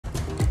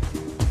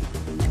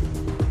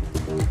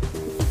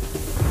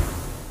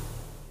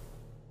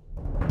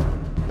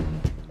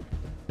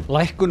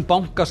Lækkun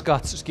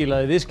bankaskatts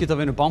skilaði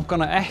viðskiptavinum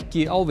bankana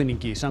ekki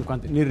ávinningi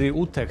samkvæmt nýrri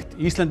úttekt.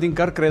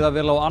 Íslendingar greiða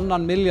vel á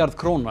annan milljarð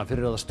króna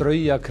fyrir að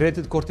strauja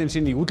kreditkortin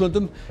sín í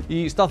útlöndum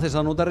í stað þess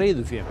að nota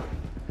reiðufé.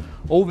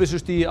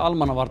 Óvissustigi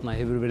almannavarna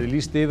hefur verið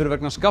lýst yfir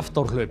vegna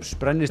Skaftárhlaups.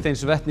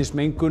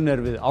 Brennisteinsvetnismengun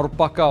við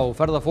Árbakka og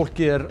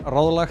ferðafólki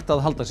ráðlagt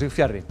að halda sig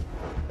fjarri.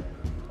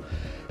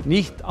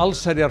 Nýtt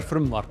allsherjar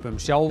frumvarp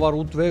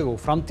sjávarútveg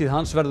og framtíð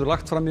hans verður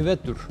lagt fram í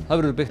vetur.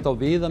 Það verður byggt á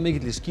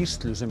viðamikilli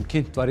skýrslu sem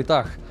kynnt var í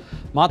dag.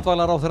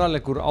 Matvælaráðherra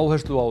leggur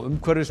áherslu á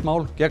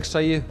umhverfismál,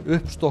 gegnsæi,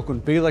 uppstokkun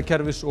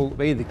byggðakerfis og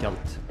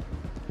veiðigjald.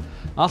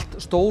 Allt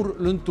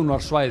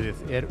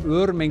Stórlundunarsvæðið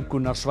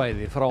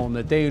örmengunarsvæði frá og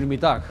með deginum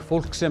í dag.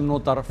 Fólk sem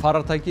notar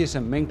farartæki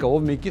sem menga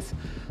of mikið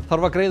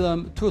þarf að greiða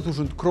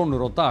 2.000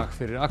 krónur á dag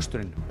fyrir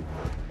aksturinn.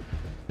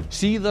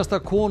 Síðasta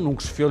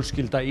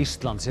konungsfjölskylda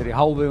Íslands í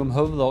hávegum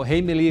höfð á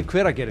heimili í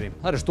Hveragerði.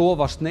 Það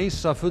stofa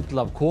sneisa full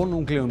af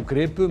konunglegum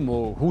gripum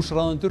og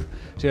húsráðendur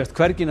segjast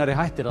hvergi nærri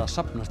hættir að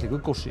safna slíku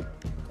góssi.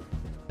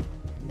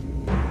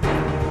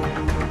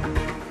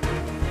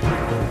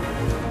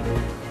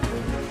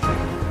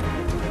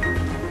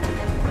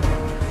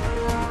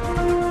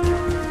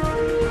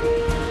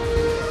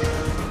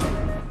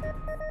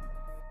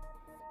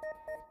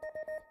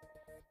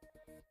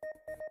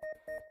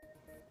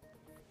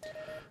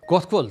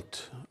 Gott kvöld.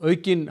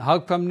 Aukin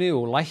hagkvæmni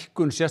og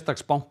lækkun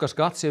sérstaks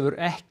bankaskatts hefur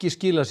ekki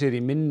skilað sér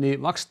í minni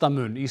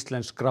vaxtamun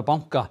íslenskra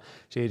banka,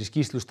 segir í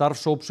skýrslu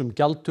starfshóps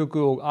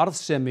gjaldtöku og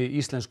arðsemi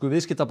íslensku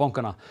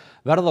viðskiptabankana.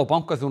 Verð á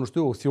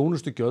bankaþjónustu og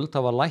þjónustugjöld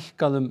hafa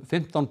lækkað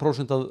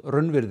 15% að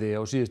raunvirði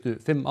á síðustu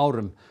 5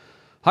 árum.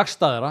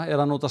 Hagstæðara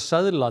að nota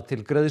seðla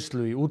til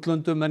greiðslu í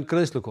útlöndum en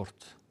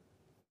greiðslukort.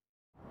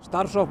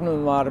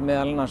 Starfshópnum var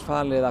meðal annars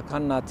falið að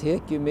kanna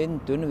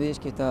tekjumyndun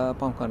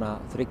viðskiptabankana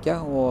 3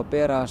 og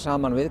bera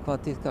saman við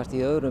hvað tíðkast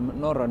í öðrum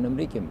norrænum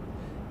ríkjum.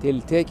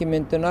 Til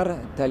tekjumyndunar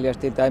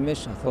teljast til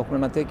dæmis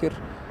þóknanatekjur,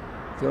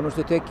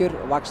 þjónustutekjur,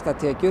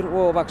 vaxtatekjur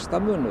og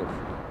vaxtamunur.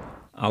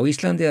 Á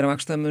Íslandi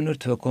vaxtamunur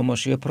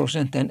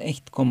 2,7% en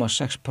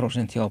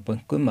 1,6% hjá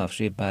bönkum af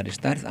svipaðri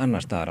stærð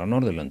annars staðar á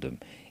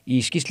Norðurlöndum. Í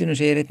skýrslunni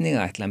segir einnig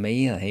að ætla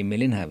megi að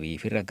heimilin hafi í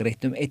fyrra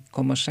greitt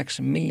 1,6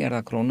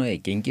 milljarða króna í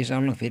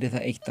gengisálag fyrir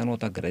það eitt að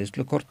nota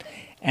greiðslukort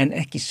en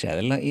ekki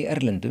seðla í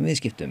erlendum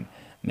viðskiptum.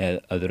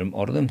 Með öðrum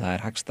orðum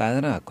það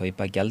hagstæðara að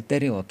kaupa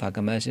gjaldeyri og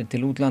taka með sér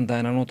til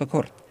útlanda en að nota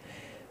kort.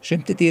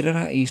 Sumt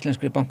dýrara í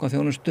íslenskri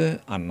bankaþjónustu,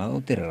 annað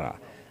og dýrara.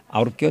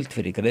 Árgjöld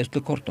fyrir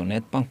greiðslukort og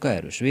netbanka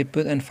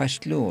svipuð en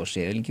færslu og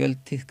seðilgjöld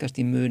tíðkast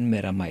í mun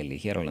meira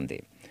mæli hér á landi.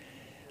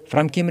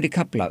 Fram kemur í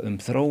kafla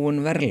þróun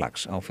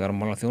verðlags á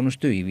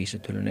fjármálaþjónustu í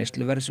vísitölu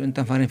neysluverðs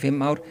undanfarin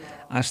 5 ár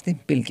að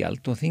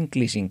stimpilgjald og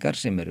þinglýsingar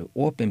sem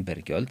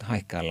opinber gjöld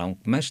hækka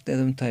langmest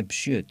eða tæp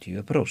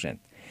 70%.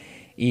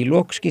 Í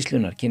lok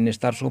skýrslunnar kynnir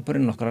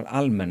starfshópurinn nokkrar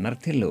almennar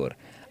tillögur.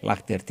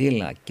 Lagt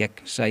til að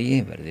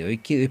gegnsæi verði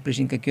aukið,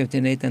 upplýsingagjöf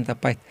til neytenda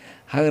bætt,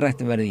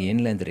 hagrætt verði í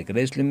innlendri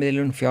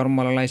greiðslumiðlun,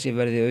 fjármálalæsi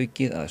verði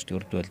aukið, að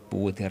stjórnvöld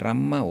búi til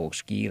ramma og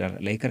skýrar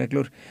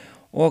leikareglur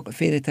og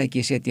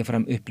fyrirtæki setja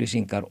fram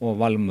upplýsingar og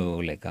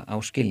valmöguleika á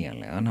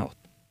skiljanlegan hátt.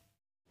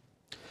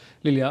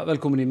 Lilja,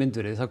 velkomin í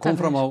myndverið. Það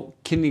kom fram á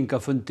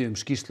kynningafundi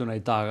skýrsluna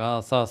í dag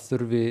að það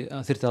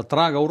þyrfti að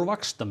draga úr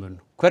vaxtamun.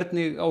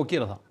 Hvernig á að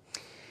gera það?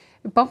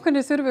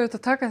 Bankarnir þurfa auðvitað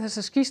að taka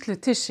þessa skýrslu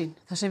til sín.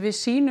 Það sem við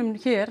sýnum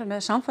hér með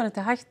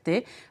samfærandi hætti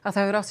að það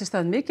hefur átt í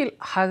stað mikil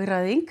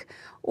hagræðing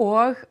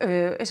og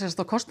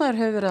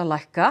kostnaður hefur verið að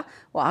lækka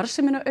og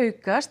arðsemin að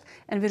aukast,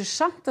 en við erum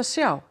samt að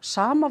sjá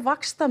sama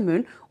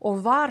vaxtamun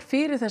og var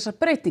fyrir þessar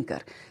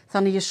breytingar.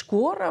 Þannig ég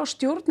skora á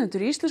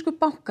stjórnendur íslensku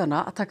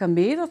bankana að taka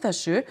mið á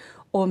þessu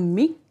og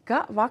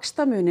minnka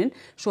vaxtamunin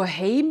svo að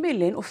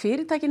heimilin og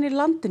fyrirtækin í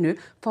landinu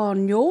fá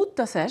að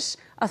njóta þess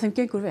að þeim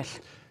gengur vel.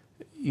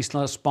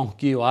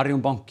 Íslandsbanki og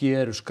Arionbanki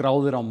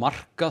skráðir á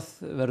markað.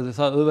 Verður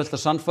það auðvelt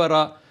að sannfæra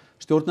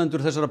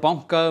stjórnendur þessara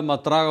banka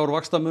að draga úr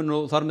vaxtamun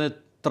og þar með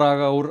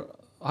draga úr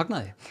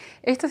hagnaði?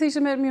 Eitt af því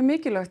sem mjög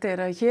mikilvægt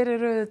að hér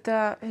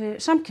auðvitað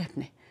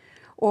samkeppni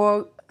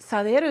og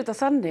það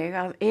auðvitað þannig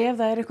að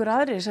ef það einhver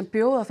aðrir sem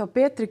bjóða þá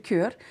betri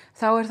kjör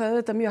þá það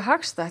auðvitað mjög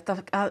hagstætt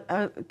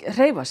að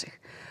hreyfa sig.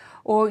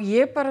 Og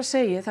ég bara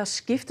segi það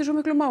skiptir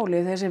svo miklu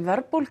máli þessi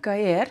verðbólga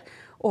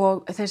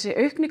og þessi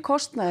aukni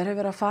kostnaður hefur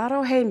verið að fara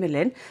á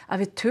heimilin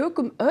að við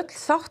tökum öll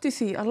þátt í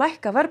því að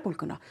lækka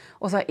verðbólguna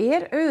og það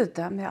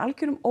auðvitað með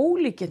algjörum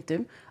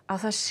ólíkindum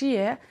að það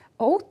sé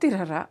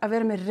ódýrara að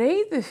vera með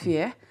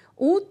reiðufé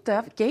út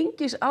af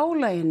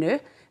gengisálaginu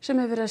sem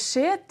hefur verið að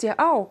setja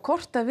á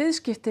korta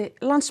viðskipti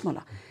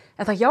landsmanna.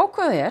 En það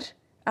jákvæða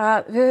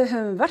að við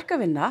höfum verk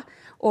að vinna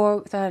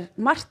og það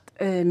margt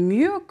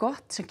mjög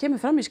gott sem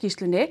kemur fram í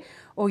skýrslunni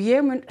og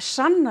ég mun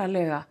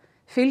sannarlega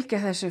fylgja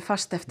þessu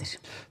fast eftir.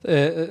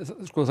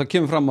 Það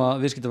kemur fram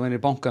að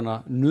viðskiptavinir bankana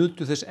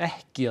nutu þess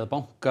ekki að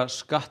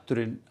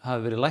bankaskatturinn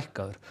hafi verið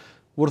lækkaður.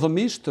 Voru þá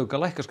mistök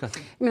að lækka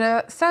skattinn?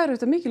 Það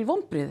auðvitað mikil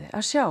vonbrigði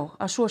að sjá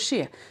að svo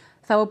sé.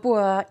 Það var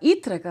búið að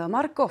ítreka það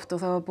margoft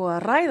og það var búið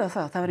að ræða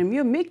það. Það væri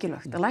mjög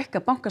mikilvægt að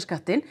lækka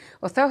bankaskattinn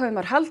og þá hefur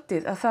maður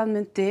haldið að það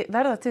myndi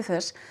verða til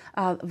þess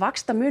að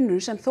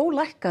vaxtamunurinn sem þó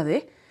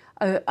lækkaði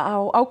á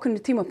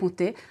ákveðnu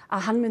tímapunkti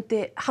að hann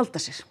myndi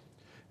halda sér.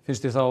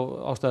 Finnst þér þá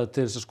ástæðu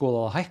til þess að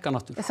skoða að hækka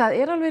aftur? Það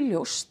er alveg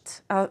ljóst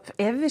að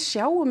ef við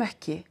sjáum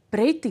ekki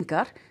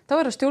breytingar, þá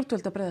er það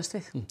stjórnvöld að bregðast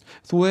við.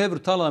 Þú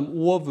hefur talað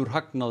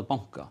ofurhagnað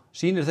banka.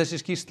 Sýnir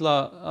þessi skýrsla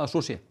að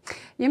svo sé?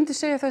 Ég myndi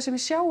segja að það sem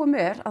við sjáum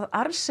er að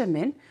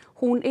arðsemin,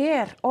 hún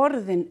er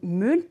orðin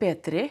mun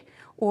betri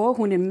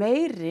og hún er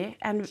meiri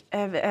en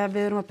ef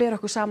við erum að bera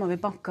okkur saman við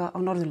banka á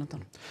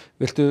Norðurlöndunum.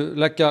 Viltu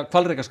leggja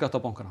hvalrekaskatt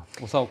á bankana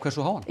og þá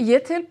hversu háan?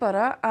 Ég tel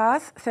bara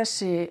að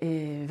þessi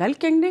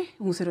velgengni,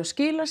 hún þurfi að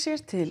skila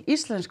sér til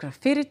íslenskra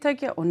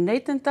fyrirtækja og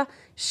neytenda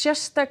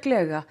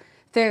sérstaklega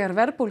þegar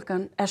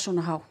verðbólgan er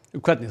svona há.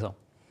 Hvernig þá?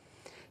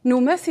 Nú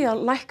með því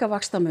að lækka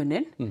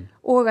vaxtamunin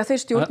og að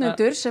þeir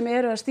stjórnendur sem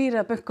eru að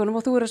stýra bönkunum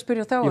og þú eru að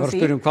spyrja þá að því. Ég var að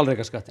spyrja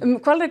hvalrekaskattin.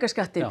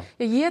 Hvalrekaskattin.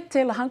 Ég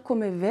tel að hann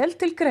komi vel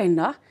til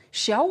greina,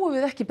 sjáum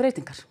við ekki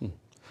breytingar.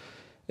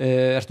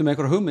 Ertu með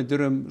einhverja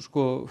hugmyndir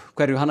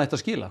hverju hann ætti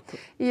að skila?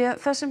 Já,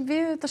 það sem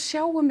við þetta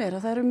sjáum er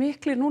að það eru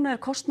miklir, núna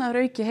er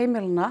kostnaður auki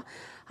heimilana,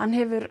 hann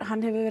hefur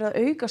verið að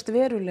aukast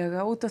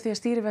verulega út af því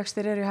að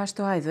stýrivextir eru í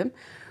hæstu hæðum.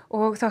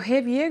 Og þá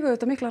hef ég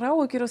auðvitað miklar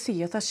áhyggjur á því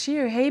að það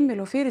séu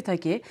heimil og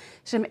fyrirtæki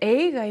sem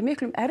eiga í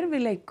miklum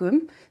erfiðleikum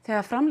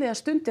þegar framleiða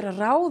stundir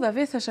að ráða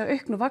við þessa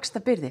auknu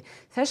vaxtabyrði.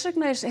 Þess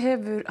vegna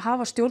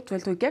hafa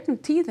stjórnvöld og í gegnum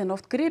tíðin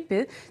oft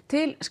gripið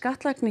til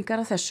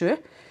skattlagningar af þessu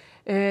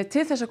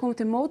til þess að koma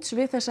til móts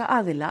við þessa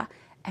aðila.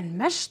 En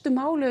mestu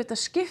máli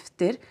auðvitað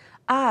skiptir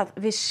að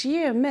við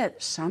séum með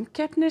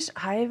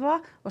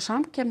samkeppnishæfa og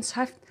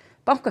samkeppnishæft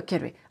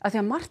bankakerfi. Af því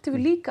að margt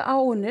hefur líka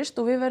áunnist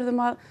og við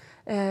verðum að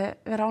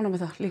vera ánægð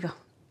með það líka.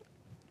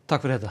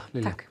 Takk fyrir þetta,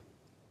 Lilja. Takk.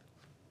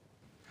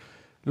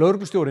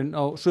 Lögreglustjórinn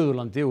á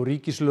Suðurlandi og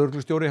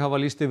ríkislögreglustjóri hafa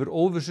lýst yfir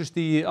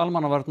óvissustigi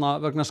almannavarna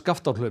vegna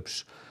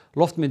Skaftárhlaups.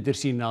 Loftmyndir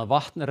sýna að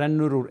vatn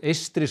rennur úr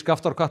eystri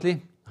Skaftárkatli.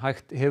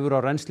 Hægt hefur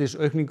á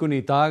rennslísaukningunni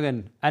í dag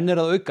en enn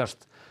er að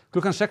aukast.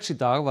 Klukkan 6 í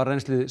dag var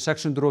rennslið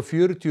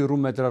 640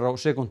 rúmmetrar á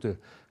sekúndu.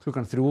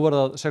 Klukkan 3 var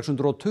það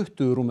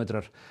 620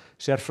 rúmmetrar.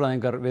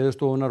 Sérfræðingar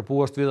Veðurstofunnar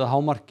búast við að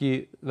hámarki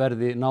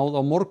verði náð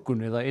á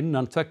morgun eða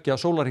innan 2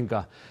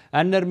 sólarhringa.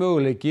 Enn er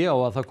möguleiki á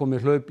að það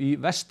komi hlaup í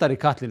vestari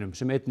katlinum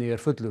sem einnig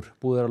er fullur.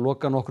 Búið er að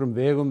loka nokkrum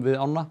vegum við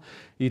ána.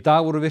 Í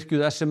dag voru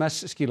virkjuð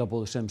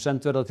SMS-skilaboð sem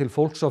send verða til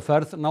fólks á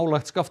ferð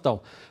nálægt Skaftá.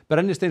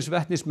 Brennisteins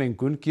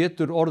vetnismengun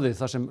getur orðið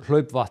þar sem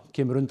hlaupvatn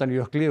kemur undan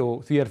jökli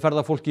og því er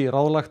ferðafólki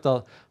ráðlagt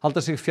að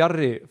halda sig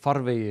fjarri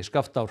farvegi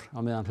Skaftár á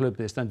meðan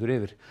hlaupið stendur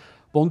yfir.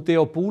 Bóndi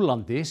á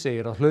Búlandi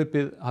segir að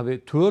hlaupið hafi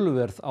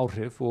töluverð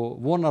áhrif og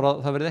vonar að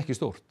það verði ekki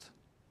stórt.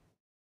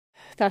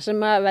 Það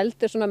sem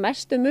veldur svona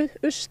mestum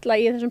usla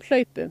í þessum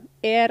hlaupum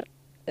er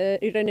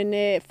í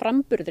rauninni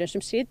framburðurinn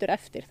sem situr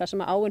eftir. Það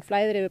sem áin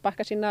flæðir yfir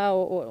bakka sína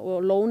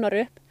og lónar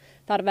upp,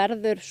 þar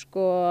verður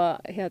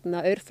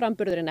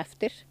aurframburðurinn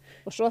eftir.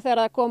 Og svo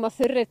þegar það koma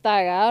þurrir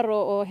dagar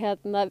og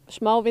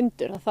smá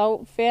vindur,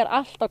 þá fer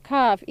allt á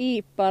kaf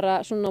í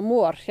bara svona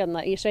mór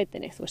í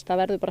sveitinni. Þú veist,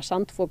 það verður bara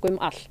sandfok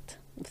allt.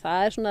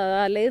 Það er svona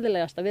það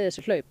leiðilegasta við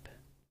þessi hlaup.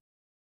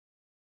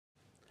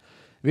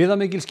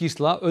 Viðamikil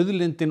skýrsla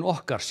Auðlindin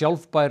okkar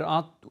sjálfbær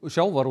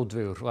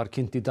sjávarútvegur var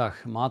kynnt í dag.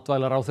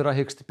 Matvælaráðherra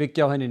hyggst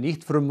byggja á henni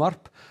nýtt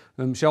frumvarp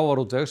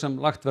sjávarútveg sem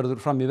lagt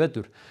verður fram í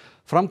vetur.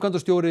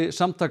 Framkvæmdastjóri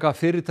samtaka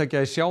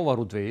fyrirtækja í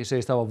sjávarútvegi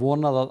segist hafa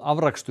vonað að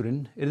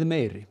afraksturinn yrði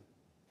meiri.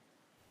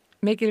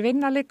 Mikil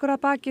vinna liggur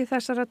að baki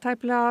þessara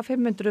tæplega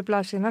 500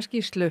 blaðsíðna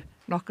skýrslu.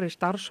 Nokkrir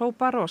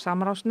starfshópar og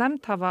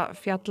samráðsnefnd hafa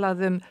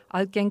fjallað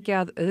aðgengi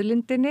að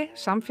auðlindinni,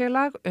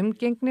 samfélag,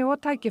 umgengni og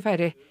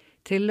tækifæri.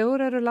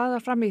 Tillögur eru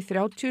lagðar fram í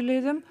 30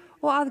 liðum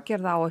og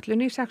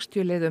aðgerðaáætlun í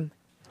 60 liðum.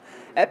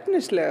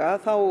 Efnislega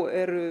þá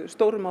eru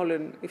stóru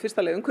málin í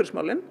fyrsta lagi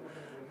umhverfismálin,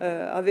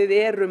 að við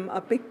erum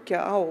að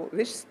byggja á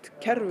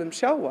vistkerfum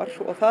sjávar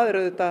og það er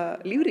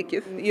auðvitað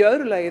lífríkið. Í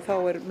öðru lagi þá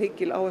er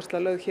mikil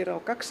áhersla lögð hér á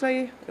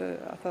gagnsæi,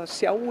 að það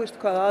sjáist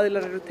hvaða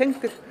aðilar eru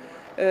tengdir,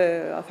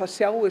 að það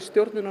sjáist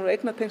stjórnunar og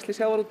eignatengsl í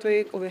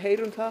sjávarútvegi og við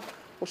heyrum það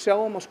og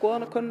sjáum á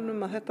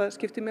skoðanakönnunum að þetta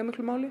skiptir mjög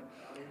miklu máli.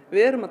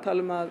 Við erum að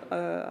tala að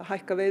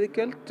hækka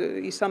veiðigjöld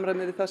í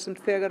samræmi við það sem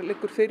þegar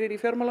liggur fyrir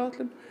í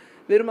fjármálaáætlun.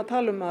 Við erum að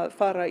tala að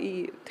fara í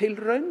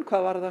tilraun,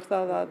 hvað varðar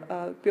það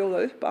að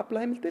bjóða upp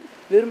aflaheimildir.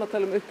 Við erum að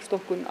tala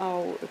uppstokkun á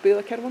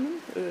byggðakerfunum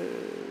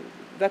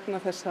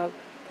vegna þess að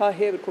það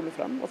hefur komið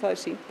fram og það er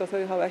sýnt að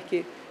þau hafa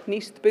ekki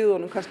nýst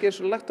byggðunum kannski eins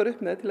og lagt var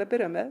upp með til að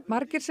byrja með.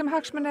 Margir sem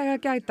hagsmuni eiga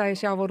að gæta í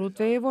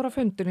sjávarútvegi voru á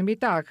fundinum í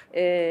dag.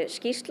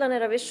 Skýrslan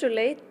er að vissu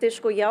leyti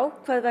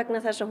jákvæð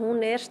vegna þess að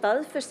hún er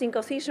staðfesting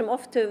á því sem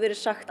oft hefur verið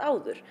sagt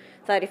áður.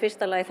 Það er í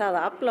fyrsta lagi það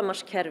að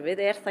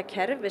aflamarkskerfið er það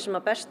kerfi sem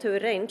að best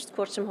hefur reynst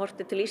hvort sem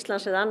horfir til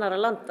Íslands eða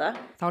annarra landa.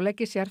 Þá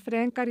leggi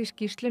sérfræðingar í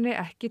skýrslunni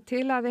ekki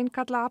til að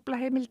innkalla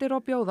aflaheimildir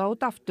og bjóða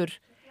út aftur.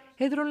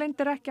 Heiðrún Lind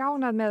ekki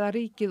ánægð með að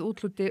ríkið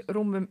úthluti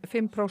rúmum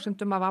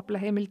 5% af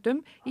aflaheimildum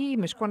í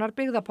ýmiss konar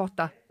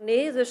byggðapotta.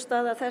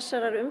 Niðurstaða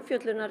þessarar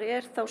umfjöllunar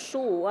þá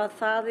sú að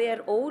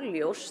það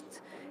óljóst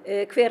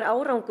hver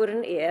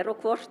árangurinn og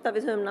hvort að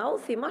við höfum náð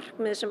því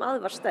markmið sem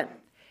að var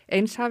stefnt.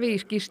 Eins hafi í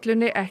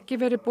skýrslunni ekki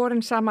verið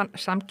borin saman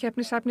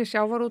samkeppnishæfni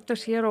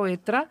sjávarútvegs hér og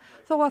ytra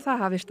þó að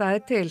það hafi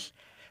staðið til.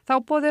 Þá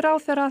boði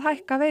ráðherra að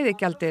hækka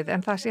veiðigjaldið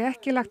en það sé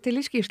ekki lagt til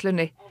í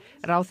skýrslunni.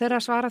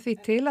 Ráðherra svara því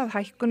til að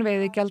hækkun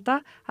veiðigjalda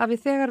hafi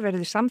þegar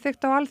verið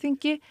samþykkt á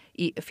Alþingi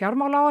í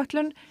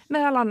fjármálaáætlun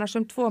meðal annars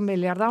 2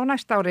 milljarða á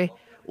næsta ári.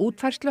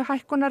 Útfærslu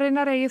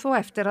hækkunarinnar eigi þó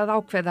eftir að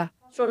ákveða.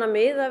 Svona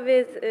miðað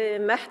við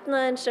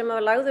metnaðinn sem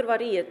lagður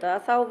var í þetta,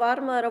 þá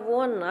var maður að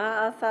vona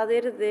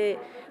að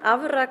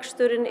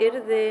afraksturinn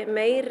yrði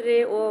meiri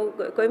og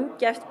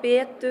gaumgæft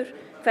betur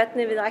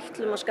hvernig við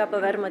ætlum að skapa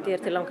verðmæti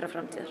til langra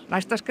framtíðar.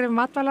 Næsta skref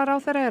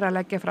matvælaráðherra að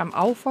leggja fram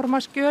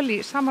áformaskjöl í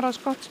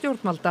samráðsgátt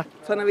stjórnvalda.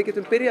 Þannig að við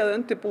getum byrjað að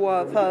undirbúa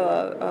það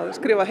að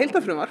skrifa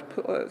heildarfrumvarp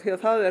því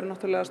að það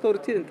náttúrulega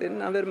stóru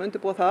tíðindin að við erum að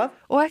undirbúa það.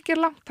 Og ekki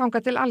langt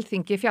þangað til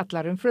Alþingi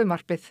fjallar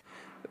frumvarpið.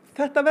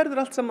 Þetta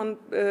verður allt saman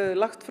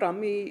lagt fram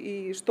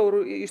í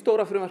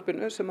stóra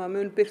frumvarpinu sem að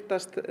mun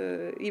birtast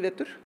í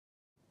vetur.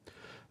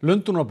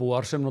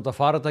 Lundúnabúar sem nota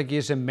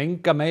farartæki sem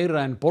menga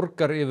meira en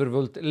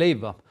borgaryfirvöld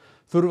leyfa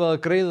þurfa að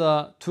greiða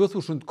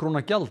 2000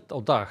 króna gjald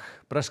á dag.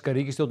 Breska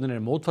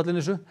ríkisstjórnin mótfallin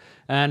þessu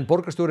en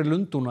borgarstjóri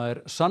Lundúna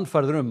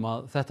sannfærður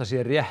að þetta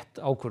sé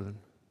rétt ákvörðun.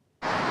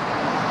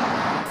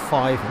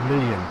 5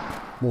 million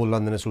more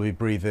Londoners will be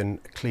breathing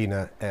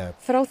cleaner air.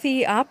 Frá því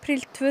í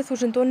apríl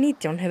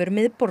 2019 hefur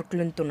miðborg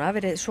Lundúna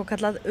verið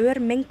svokallað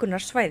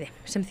örmengunarsvæði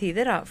sem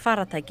þýðir að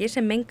farartæki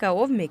sem menga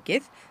of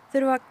mikið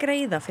þurfa að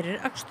greiða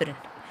fyrir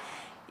aksturinn.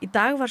 Í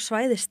dag var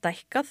svæði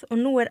stækkað og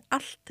nú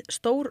allt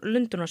stór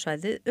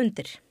Lundunarsvæðið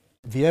undir.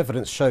 The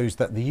evidence shows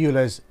that the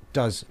ULEZ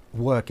does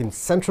work in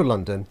central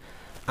London,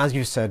 as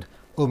you said,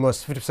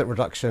 almost 50%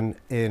 reduction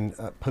in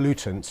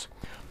pollutants,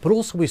 but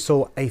also we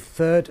saw a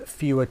third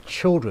fewer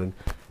children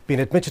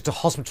being admitted to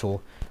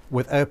hospital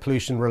with air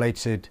pollution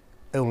related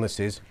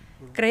illnesses.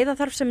 Greiða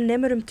þarf sem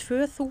nemur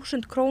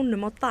 2000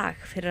 krónum á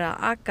dag fyrir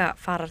að aka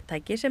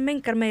farartæki sem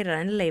mengar meira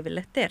en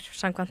leyfilegt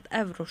samkvæmt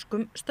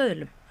evrópskum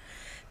stöðlum.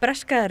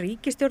 Breska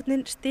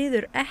ríkisstjórnin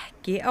styður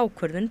ekki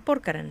ákvörðun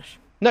borgarinnar.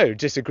 No,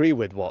 disagree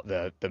with what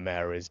the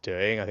mayor is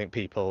doing. I think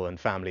people and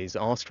families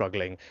are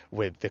struggling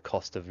with the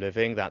cost of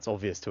living. That's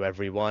obvious to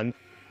everyone.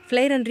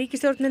 Fleiri en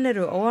ríkisstjórnin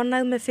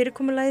óánægð með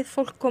fyrirkomulagið.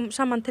 Fólk kom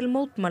saman til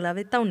mótmæla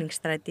við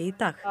Downingstræti í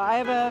dag. I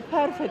have a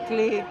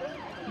perfectly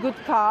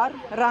good car,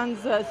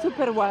 runs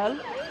super well.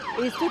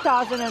 It's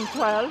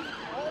 2012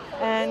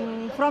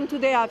 and from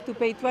today I have to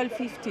pay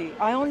 $12.50.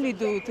 I only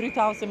do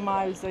 3,000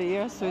 miles a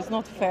year, so it's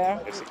not fair.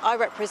 I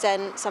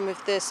represent some of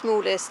the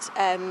smallest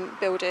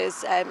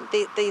builders.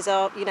 These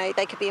are,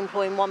 they could be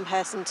employing one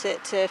person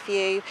to a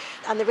few.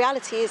 And the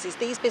reality is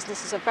these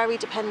businesses are very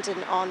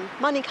dependent on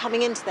money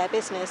coming into their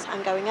business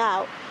and going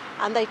out,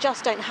 and they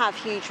just don't have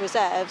huge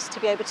reserves to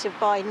be able to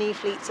buy new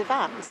fleets of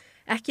vans.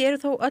 Ekki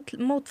þó öll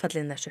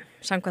mótfallin þessu.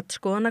 Samkvæmt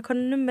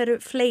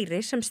skoðanakönnunum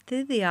fleiri sem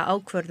styðja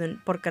ákvörðun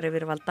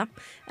borgaryfirvalda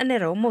en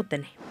á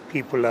mótinni.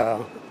 People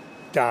are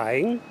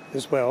dying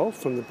as well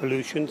from the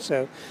pollution,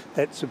 so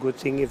that's a good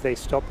thing if they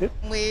stop it.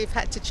 We've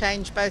had to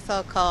change both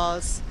our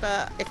cars,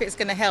 but if it's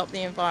going to help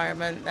the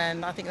environment,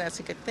 then I think that's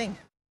a good thing.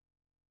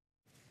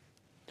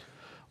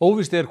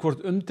 Óvíst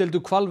hvort umdeildu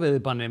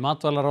hvalveiðibanni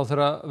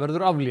matvælaráðherra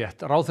verður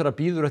aflétt. Ráðherra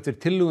bíður eftir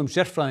tillögum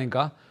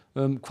sérfræðinga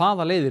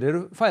hvaða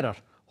leiðir færar.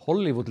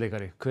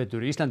 Hollywood-leikari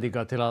hvetur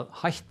Íslendinga til að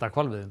hætta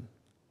hvalveiðum.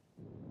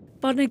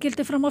 Bannið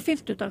gildi fram á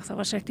fimmtudag. Það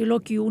var sett í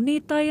lok júní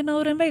daginn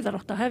áður en veiðar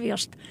áttu að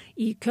hefjast.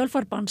 Í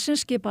kjölfar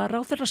bannsins skipaði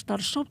ráðherra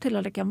starfshóp til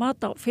að leggja mat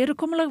á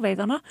fyrirkomulag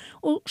veiðana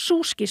og sú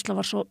skýrsla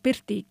var svo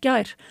birt í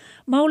gær.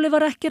 Málið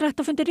var ekki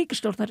rætt á fundi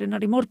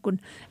ríkisstjórnarinnar í morgun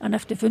en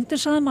eftir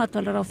fundin sagði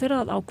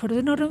matvælaráðherra að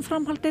ákvörðunar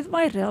framhaldið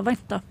væri að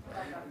vænta.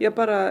 Ég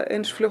bara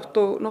eins fljótt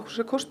og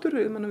nokkurs kostur.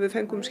 Við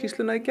fengum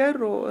skýrsluna í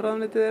gær og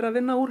ráðuneytið að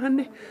vinna úr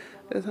henni.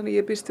 Þannig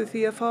ég býst við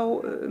því að fá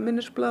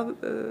minnisblað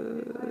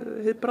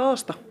hið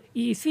bráðasta.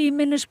 Í því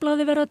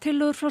minnisblaði verða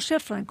tillögur frá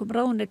sérfræðingum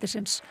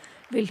ráðuneytisins.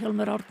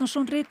 Vilhjálmur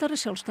Árnason ritari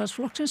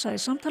Sjálfstæðisflokksins sagði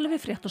í samtali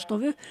við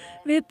Fréttastofu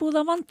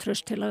viðbúða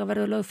vantraust til að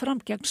verða lögð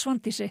fram gegn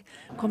Svandísi.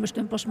 Komist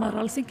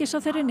umboðsmaður Alþingis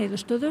að þeirri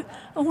niðurstöðu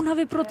að hún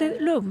hafi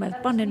brotið lög með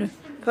banninu.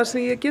 Það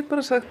sem ég get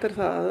bara sagt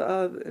það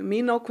að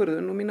mín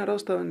ákvörðun og mínar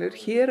ráðstafanir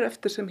hér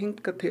eftir sem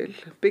hingað til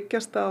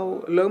byggjast á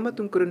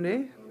lögmætum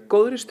grunni,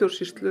 góðri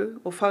stjórnsýslu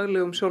og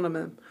faglegum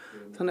sjónarmiðum.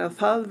 Þannig að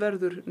það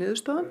verður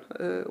niðurstaðan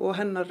og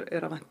hennar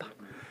að vænta.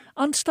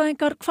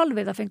 Andstæðingar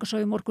hvalveiða fengu svo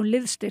í morgun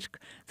liðstyrk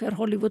þegar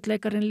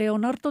Hollywood-leikarin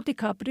Leonardo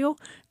DiCaprio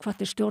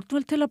hvatti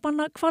stjórnvöld til að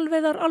banna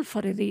hvalveiðar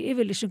alfarið í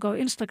yfirlýsingu á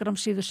Instagram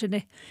síðu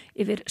sinni.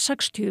 Yfir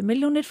 60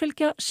 milljónir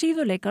fylgja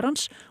síðu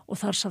leikarans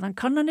og þar sagði hann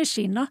kannanir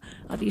sína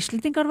að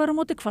Íslendingar væru á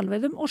móti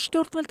hvalveiðum og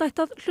stjórnvöld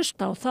ætti að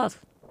hlusta á það.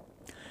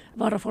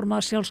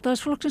 Varaformaður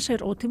Sjálfstæðisflokksins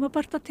segir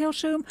ótímabært að tjá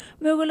sig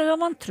mögulega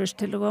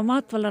vantrauststillögu á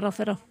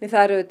matvælaráðherra.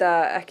 Það er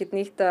auðvitað ekkert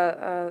nýtt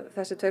að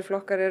þessi tveir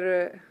flokkar eru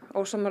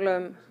ósammála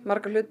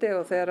marga hluti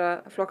og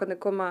þegar flokkarnir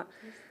koma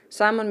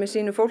saman með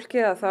sínu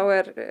fólki þá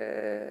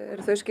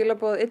eru þau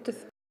skilaboð yttuð.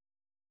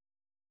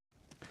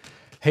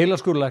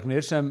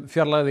 Heilaskurlæknir sem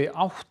fjarlægði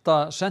 8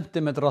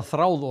 cm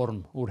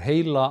þráðorm úr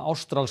heila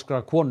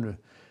ástralskra konu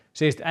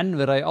segist enn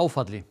vera í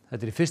áfalli.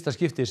 Þetta í fyrsta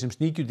skipti sem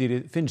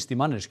sníkjudýrið finnst í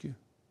manneskju.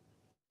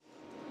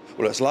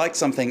 Well, it's like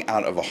something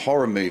out of a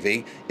horror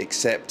movie,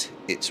 except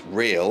it's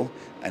real,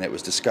 and it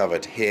was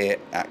discovered here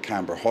at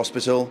Canberra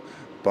Hospital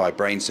by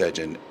brain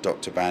surgeon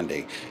Dr.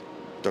 Bandy.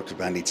 Dr.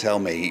 Bandy, tell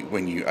me,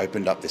 when you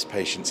opened up this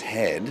patient's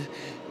head,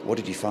 what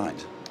did you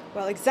find?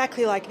 Well,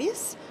 exactly like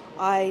this.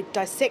 I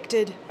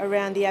dissected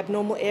around the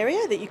abnormal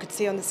area that you could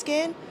see on the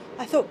scan.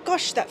 I thought,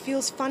 gosh, that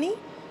feels funny.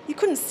 You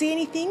couldn't see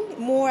anything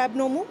more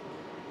abnormal.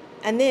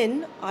 And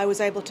then I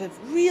was able to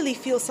really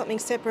feel something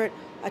separate.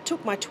 I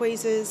took my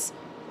tweezers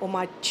or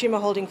my tumour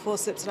holding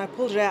forceps and I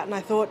pulled it out and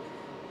I thought,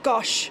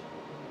 gosh,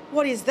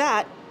 what is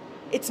that?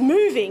 It's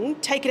moving,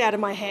 take it out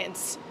of my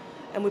hands.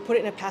 And we put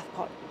it in a path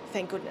pot.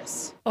 Thank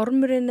goodness.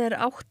 Ormurinn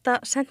 8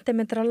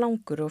 cm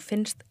langur og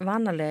finnst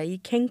vanalega í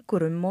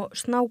kengurum og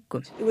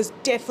snákum. It was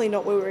definitely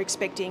not what we were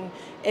expecting.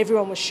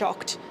 Everyone was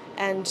shocked.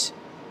 And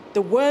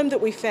the worm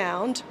that we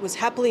found was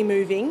happily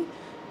moving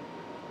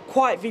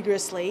quite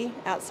vigorously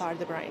outside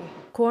the brain.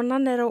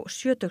 Konan á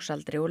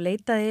 70-aldri og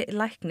leitaði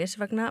læknis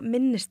vegna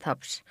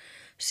minnistaps.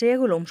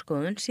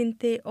 Segulómskoðun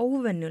sýndi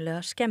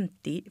óvenjulega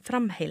skemmt í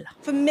framheila.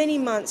 For many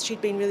months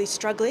she'd been really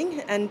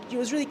struggling and it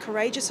was really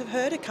courageous of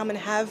her to come and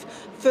have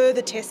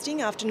further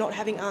testing after not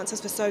having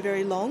answers for so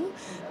very long.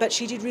 But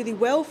she did really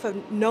well for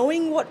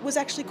knowing what was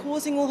actually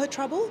causing all her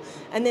trouble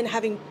and then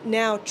having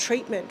now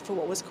treatment for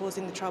what was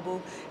causing the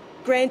trouble.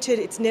 Granted,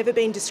 it's never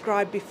been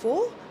described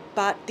before,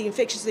 but the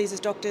infectious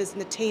diseases doctors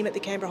and the team at the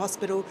Canberra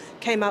Hospital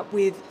came up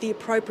with the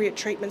appropriate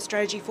treatment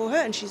strategy for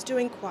her and she's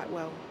doing quite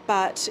well.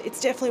 But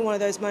it's definitely one of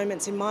those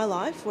moments in my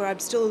life where I'm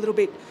still a little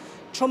bit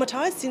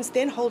traumatised since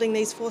then. Holding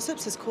these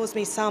forceps has caused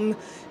me some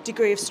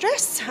degree of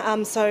stress.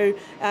 So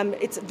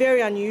it's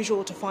very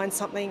unusual to find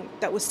something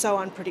that was so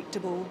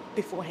unpredictable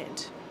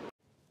beforehand.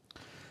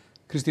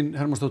 Kristín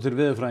Hermannsdóttir,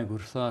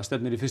 veðurfræðingur. Það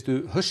stefnir í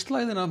fyrstu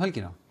haustlægðina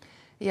helgina.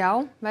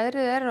 Já,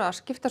 veðrið að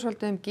skipta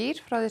svolítið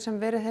gír frá því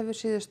sem verið hefur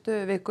síðustu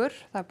vikur.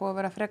 Það búið að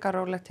vera frekar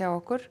rólegt hjá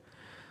okkur.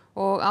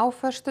 Og á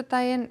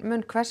föstudaginn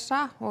mun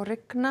hvessa og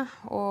rigna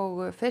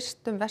og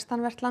fyrst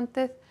vestanvert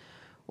landið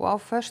og á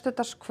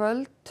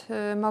föstudagskvöld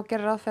má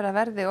gera ráð fyrir að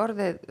verði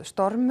orðið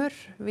stormur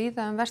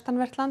víða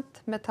vestanvert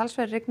land með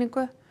talsverð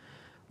rigningu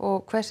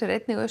og hvessir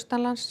einnig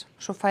austanlands.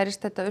 Svo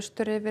færist þetta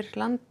austur yfir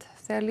land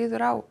þegar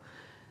líður á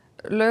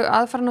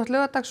aðfaranótt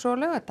laugardags og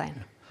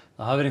laugardaginn.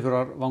 Það hafa verið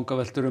einhverjar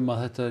vangaveltur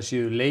að þetta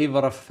séu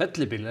leifar af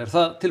fellibíl. Er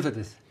það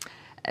tilfellið?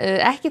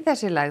 Ekki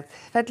þessi lægð.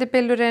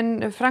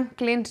 Fellibylurinn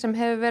Franklin sem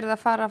hefur verið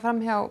að fara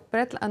fram hjá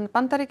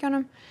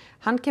Bandaríkjunum,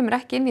 hann kemur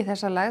ekki inn í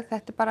þessa lægð.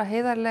 Þetta bara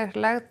heiðarleg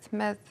lægð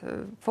með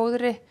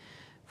fóðri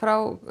frá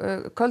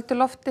köldu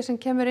lofti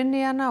sem kemur inn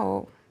í hana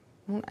og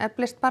hún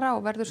eflist bara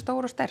og verður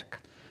stór og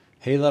sterk.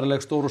 Heiðarleg,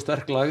 stór og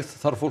sterk lægð,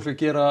 þarf fólk að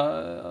gera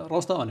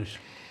ráðstafanir?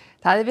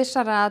 Það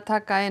vissara að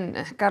taka inn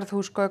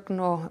garðhúsgögn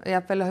og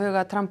jafnvel að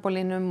huga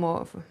trampolínum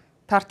og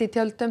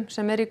partítjöldum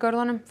sem í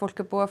görðunum.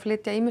 Fólk búið að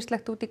flytja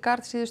ýmislegt út í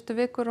garð síðustu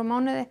vikur og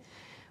mánuði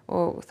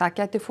og það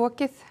gæti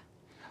fokið.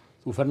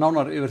 Þú fer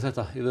nánar yfir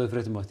þetta í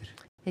veðurfréttum á eftir.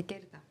 Ég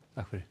geri það.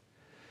 Takk fyrir.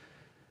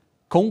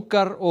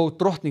 Kóngar og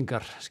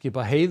drottningar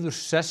skipa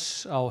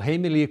heiðurssess á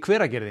heimili í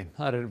Hveragerði.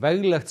 Það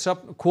veglegt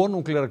safn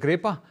konunglegra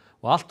gripa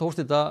og allt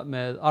hófst þetta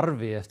með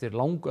arfi eftir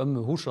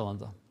langömmu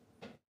húsráðanda.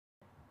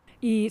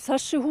 Í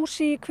þessu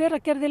húsi í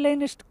Hveragerði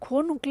leynist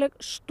konungleg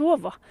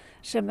stofa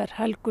sem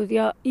helguð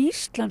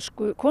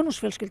íslensku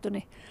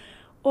konungsfjölskyldunni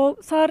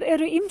og þar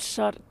eru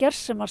ýmsar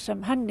gersemar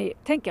sem henni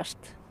tengjast.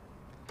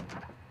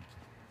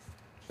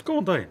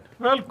 Góðan daginn,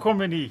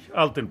 velkomin í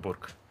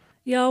Aldinborg.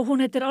 Já, hún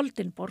heitir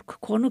Aldinborg,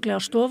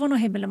 konunglega stofan á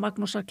heimili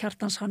Magnúsar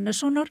Kjartans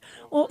Hannessonar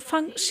og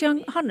Fang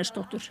Xiang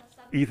Hannesdóttur.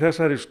 Í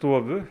þessari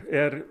stofu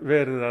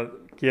verið að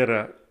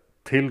gera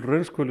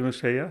tilraun, skulum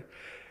við segja,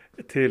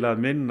 til að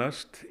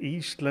minnast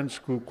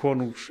íslensku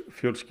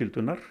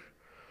konungsfjölskyldunar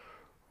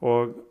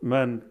og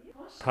menn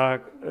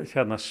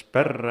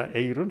sperra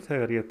eyrun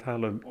þegar ég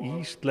tala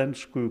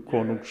íslensku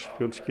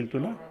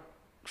konungsfjölskylduna.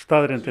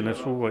 Staðreyndin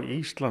svo að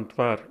Ísland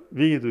var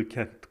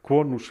viðurkennt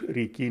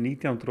konungsríki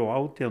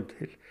 1918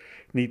 til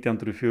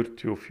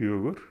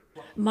 1944.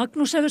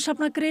 Magnús hefur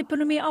safnað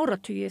gripunum í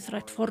áratugi,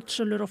 þrætt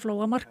fornsölur og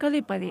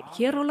flóamarkaði bæði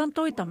hér á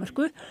landi og í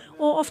Danmörku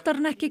og oftar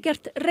en ekki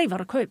gert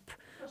reyfarakaup.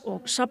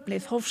 Og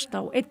safnið hófst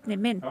á einni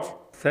mynd.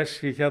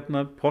 Þessi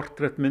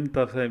portrettmynd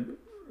af þeim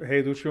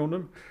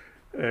heiðursjónum,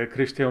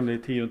 Kristjáni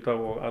X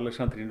og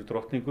Alexandrínu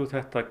drottningu,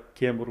 þetta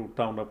kemur úr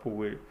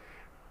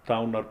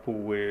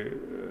dánarbúi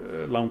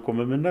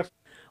langömmu minnar.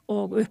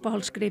 Og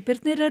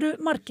uppáhaldsgripirnir eru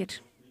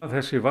margir.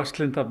 Þessi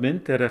vasslinda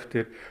mynd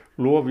eftir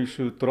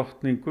Lovísu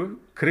drottningu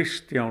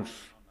Kristjáns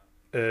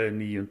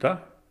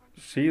IX.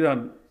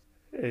 Síðan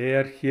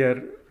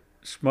hér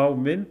smá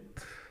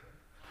mynd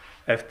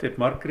eftir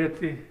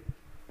Margréti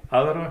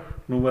aðra,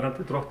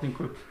 núverandi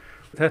drottningu.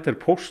 Þetta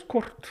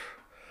póstkort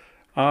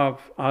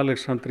af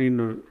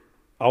Alexandrínu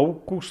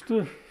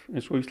Ágústu,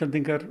 eins og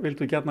Íslendingar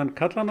vildu gjarnan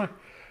kalla hana,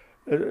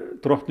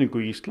 drottningu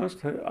Íslands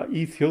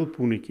í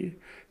þjóðbúningi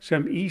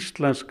sem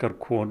íslenskar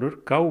konur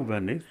gáfu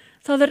henni.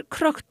 Það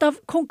krökkt af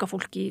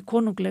kóngafólki í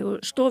konunglegu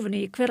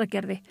stofunni í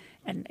Hveragerði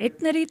en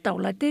einn í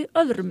dálæti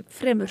öðrum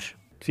fremur.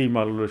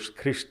 Tvímælalaust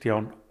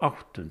Kristján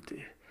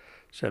VIII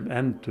sem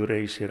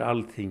endurreisir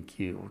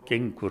Alþingi og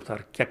gengur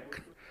þar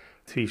gegn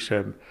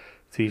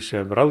því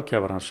sem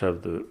ráðgjafar hans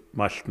höfðu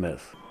mælt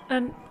með.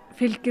 En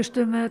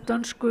fylgistu með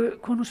dönsku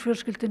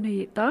konungsfjölskyldunni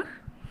í dag?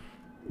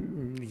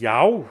 Já.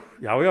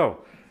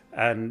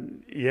 En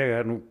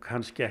ég nú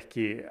kannski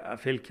ekki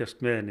að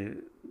fylgjast með henni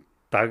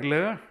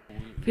daglega.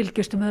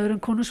 Fylgistu með öðrum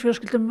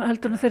konungsfjölskyldum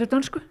heldur en þeirri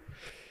dönsku?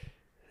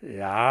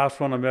 Já,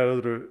 svona með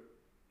öðru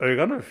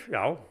auganu,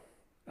 já.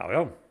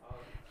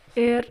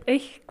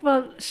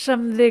 Eitthvað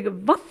sem þig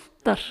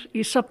vantar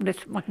í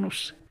safnið,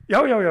 Magnús? Já,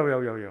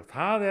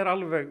 það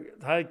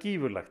er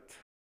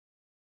gífurlegt.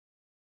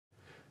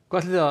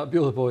 Hvað ætlið þið að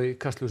bjóða upp á í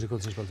Kastljósi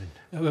kvöldsins, Baldvin?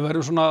 Við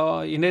verðum svona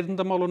í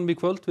neytendamálunum í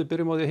kvöld. Við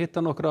byrjum á því að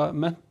hitta nokkra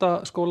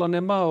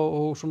menntaskólanema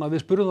og svona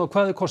við spurðum þá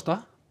hvað þið kosta.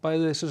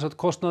 Bæði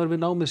kostnaður við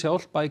námið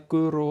sjálf,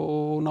 bækur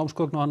og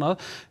námsgögn og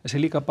annað.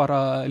 Þessi líka bara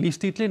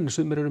lífstílinn,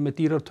 sumir eru með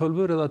dýrar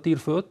tölvur eða dýr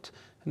föt,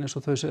 en eins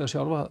og þau segja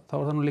sjálfa, þá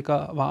er það nú líka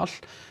val.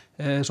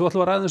 Svo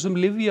ætlum við að ræða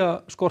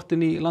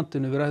lyfjaskortin í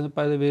landinu. Við ræðum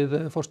bæði við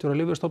forstjóra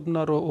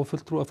Lyfjastofnunar og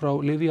fulltrúa frá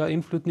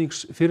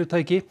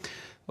lyfjainnflutningsfyrirtæki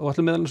og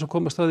ætlum meðal þess að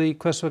komast að því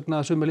hvers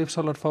vegna sumir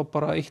lyfsalar fá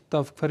bara 1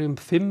 af hverjum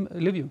 5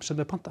 lyfjum sem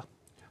þeir panta.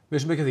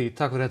 Við sem ekki að því,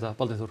 takk fyrir þetta,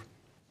 Baldvin Þór.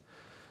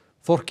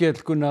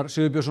 Þorkell Gunnar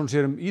Sigurbjörnsson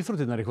sér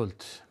íþróttirnar í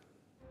kvöld.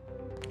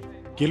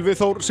 Gylfi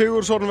Þór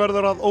Sigurðsson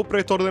verður að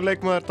óbreytt orðin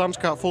leikmaður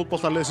danska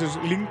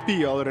fótboltaliðsins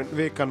Lyngby áður en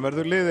vikan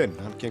verður liðin.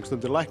 Hann gengst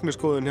undir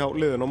læknisskoðun hjá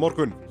liðinu á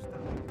morgun.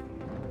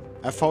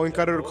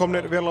 F-fáingar eru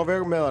komnir vel á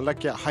veg með að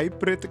leggja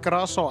hybrid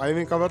gras á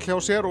æfingavöll hjá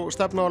sér og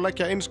stefna að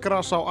leggja eins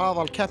gras á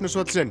aðal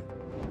keppnisvöll sinn.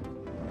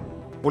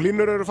 Og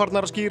línur eru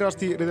farnar að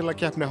skýrast í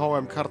riðlakeppni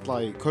HM karla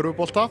í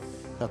körfubolta.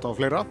 Þetta og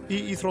fleira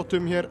í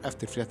íþróttum hér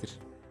eftir fréttir.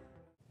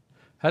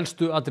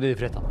 Helstu atriði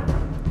frétta.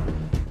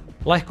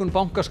 Lækkun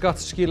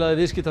bankaskatts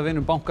skilaði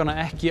viðskiptavinum bankana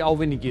ekki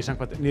ávinningi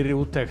samkvæmt nýrri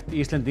úttekt.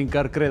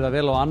 Íslendingar greiða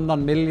vel á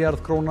 2 milljarð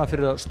króna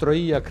fyrir að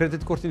strauja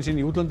kreditkortin sín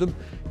í útlöndum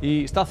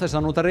í stað þess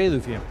að nota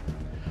reiðufé.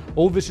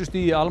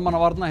 Óvissustigi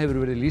almannavarna hefur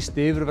verið lýst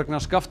yfir vegna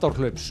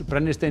Skaftárhlaups.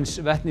 Brennisteins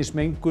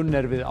vetnismengun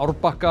við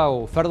Árbakka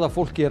og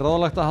ferðafólki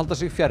ráðlagt að halda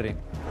sig fjarri.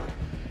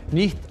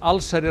 Nýtt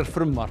allsherjar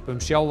frumvarp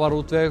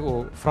sjávarútveg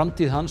og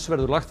framtíð hans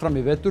verður lagt fram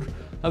í vetur.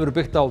 Það verður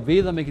byggt á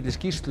viðamikilli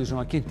skýrslu sem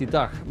var kynnt í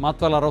dag.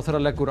 Matvælaráðherra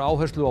leggur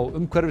áherslu á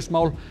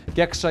umhverfismál,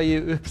 gegnsæi,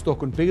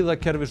 uppstokkun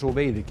byggðakerfis og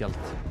veiðigjald.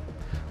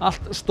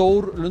 Allt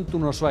stór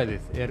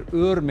Lundunarsvæðið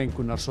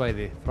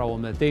örmengunarsvæði frá og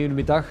með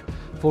deginum í dag.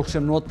 Fólk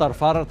sem notar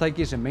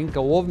farartæki sem menga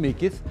of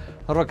mikið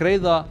þarf að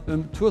greiða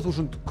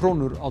 2000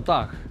 krónur á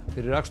dag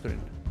fyrir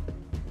aksturinn.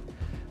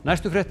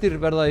 Næstu fréttir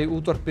verða í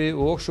útvarpi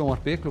og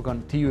sjónvarpi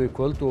klukkan 10 í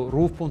kvöld og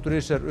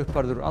RÚV.is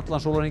uppfærður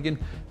allan sólarhringinn.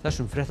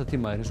 Þessum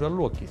fréttatíma hins vegar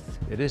lokið.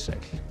 Verið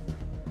sæl.